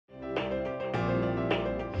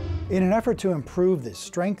In an effort to improve the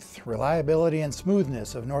strength, reliability, and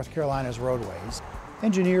smoothness of North Carolina's roadways,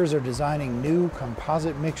 engineers are designing new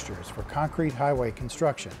composite mixtures for concrete highway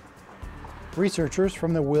construction. Researchers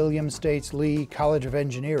from the William States Lee College of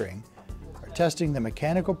Engineering are testing the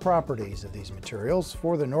mechanical properties of these materials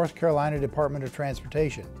for the North Carolina Department of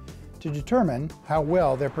Transportation to determine how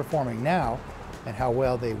well they're performing now and how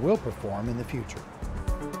well they will perform in the future.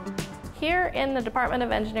 Here in the Department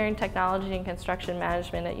of Engineering, Technology, and Construction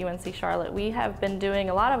Management at UNC Charlotte, we have been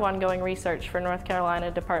doing a lot of ongoing research for North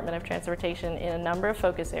Carolina Department of Transportation in a number of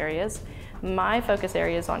focus areas. My focus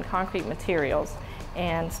area is on concrete materials,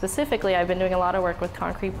 and specifically I've been doing a lot of work with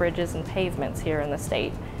concrete bridges and pavements here in the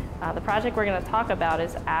state. The project we're going to talk about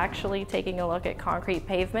is actually taking a look at concrete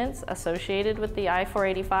pavements associated with the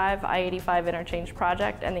I-485, I-85 interchange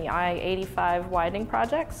project and the I-85 widening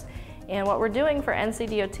projects. And what we're doing for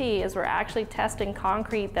Ncdot is we're actually testing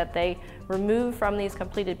concrete that they remove from these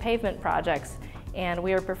completed pavement projects, and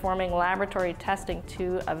we are performing laboratory testing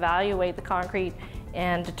to evaluate the concrete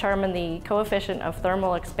and determine the coefficient of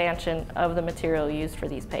thermal expansion of the material used for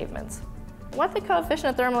these pavements. What the coefficient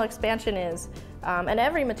of thermal expansion is, and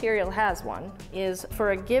every material has one, is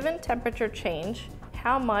for a given temperature change,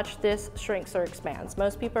 how much this shrinks or expands.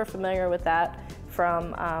 Most people are familiar with that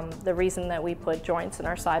from the reason that we put joints in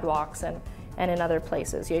our sidewalks and in other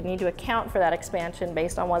places. You need to account for that expansion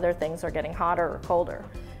based on whether things are getting hotter or colder.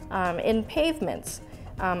 In pavements,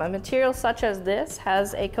 a material such as this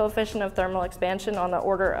has a coefficient of thermal expansion on the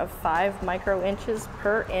order of 5 microinches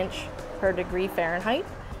per inch per degree Fahrenheit,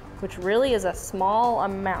 which really is a small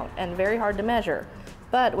amount and very hard to measure.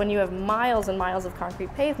 But when you have miles and miles of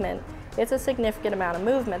concrete pavement, it's a significant amount of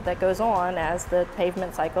movement that goes on as the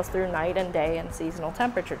pavement cycles through night and day and seasonal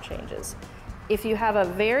temperature changes. If you have a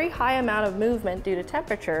very high amount of movement due to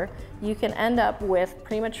temperature, you can end up with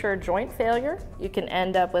premature joint failure, you can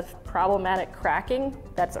end up with problematic cracking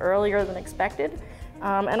that's earlier than expected,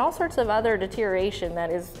 and all sorts of other deterioration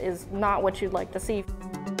that is not what you'd like to see.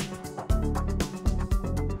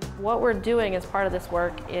 What we're doing as part of this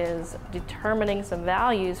work is determining some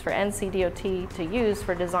values for Ncdot to use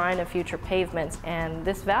for design of future pavements, and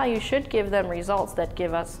this value should give them results that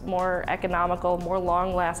give us more economical, more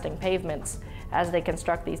long-lasting pavements as they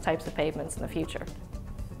construct these types of pavements in the future.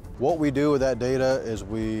 What we do with that data is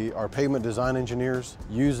our pavement design engineers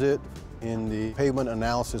use it in the pavement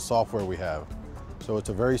analysis software we have. So it's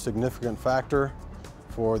a very significant factor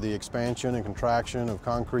for the expansion and contraction of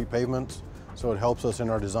concrete pavements. So it helps us in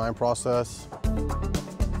our design process.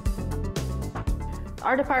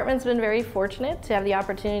 Our department's been very fortunate to have the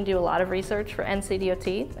opportunity to do a lot of research for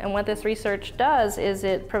Ncdot, and what this research does is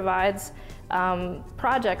it provides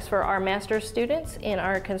projects for our master's students in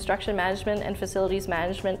our construction management and facilities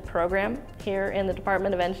management program here in the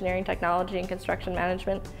Department of Engineering, Technology, and Construction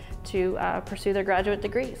Management to pursue their graduate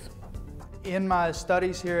degrees. In my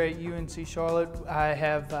studies here at UNC Charlotte, I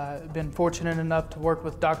have been fortunate enough to work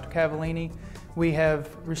with Dr. Cavallini. We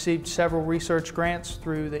have received several research grants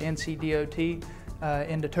through the Ncdot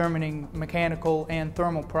in determining mechanical and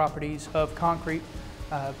thermal properties of concrete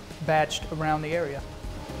batched around the area.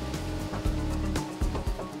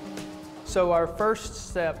 So our first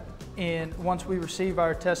step once we receive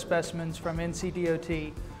our test specimens from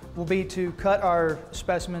Ncdot will be to cut our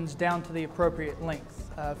specimens down to the appropriate length.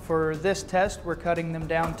 For this test, we're cutting them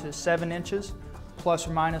down to 7 inches, plus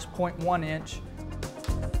or minus 0.1 inch.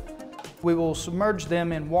 We will submerge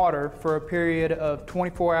them in water for a period of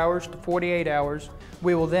 24 hours to 48 hours.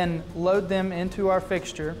 We will then load them into our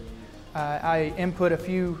fixture. I input a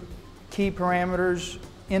few key parameters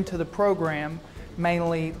into the program,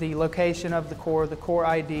 mainly the location of the core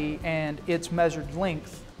ID, and its measured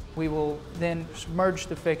length. We will then submerge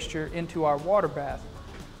the fixture into our water bath.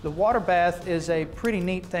 The water bath is a pretty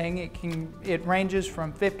neat thing. It ranges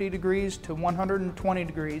from 50 degrees to 120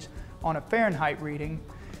 degrees on a Fahrenheit reading,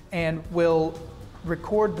 and will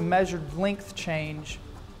record the measured length change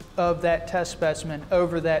of that test specimen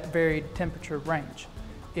over that varied temperature range.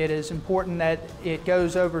 It is important that it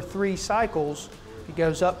goes over 3 cycles. It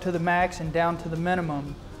goes up to the max and down to the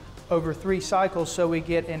minimum over 3 cycles, so we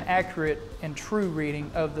get an accurate and true reading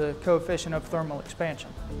of the coefficient of thermal expansion.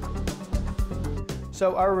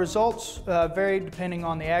 So our results vary depending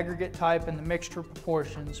on the aggregate type and the mixture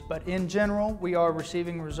proportions, but in general, we are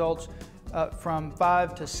receiving results from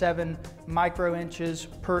 5 to 7 microinches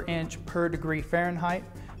per inch per degree Fahrenheit,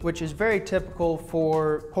 which is very typical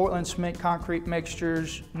for Portland cement concrete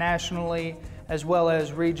mixtures nationally as well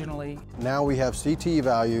as regionally. Now we have CT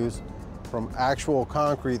values from actual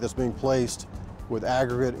concrete that's being placed with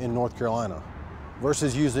aggregate in North Carolina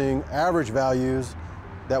versus using average values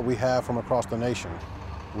that we have from across the nation.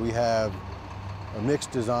 we have a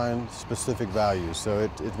mixed design specific values, so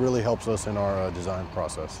it really helps us in our design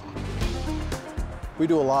process. We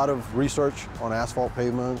do a lot of research on asphalt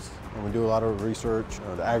pavements, and we do a lot of research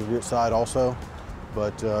on the aggregate side also,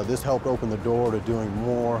 but this helped open the door to doing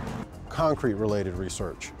more concrete related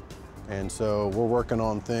research. And so we're working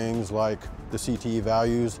on things like the CTE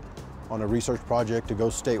values on a research project to go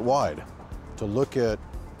statewide, to look at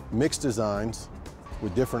mixed designs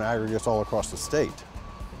with different aggregates all across the state,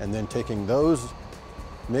 and then taking those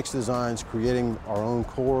mixed designs, creating our own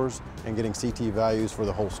cores, and getting CTE values for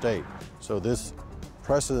the whole state. So this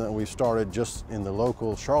precedent we've started just in the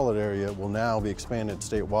local Charlotte area will now be expanded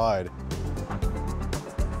statewide.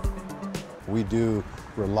 We do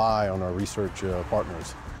rely on our research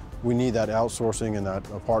partners. We need that outsourcing and that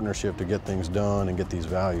partnership to get things done and get these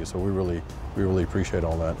values, so we really appreciate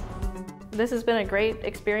all that. This has been a great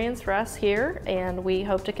experience for us here, and we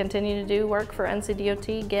hope to continue to do work for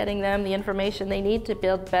Ncdot, getting them the information they need to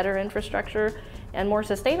build better infrastructure and more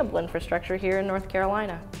sustainable infrastructure here in North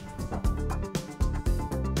Carolina.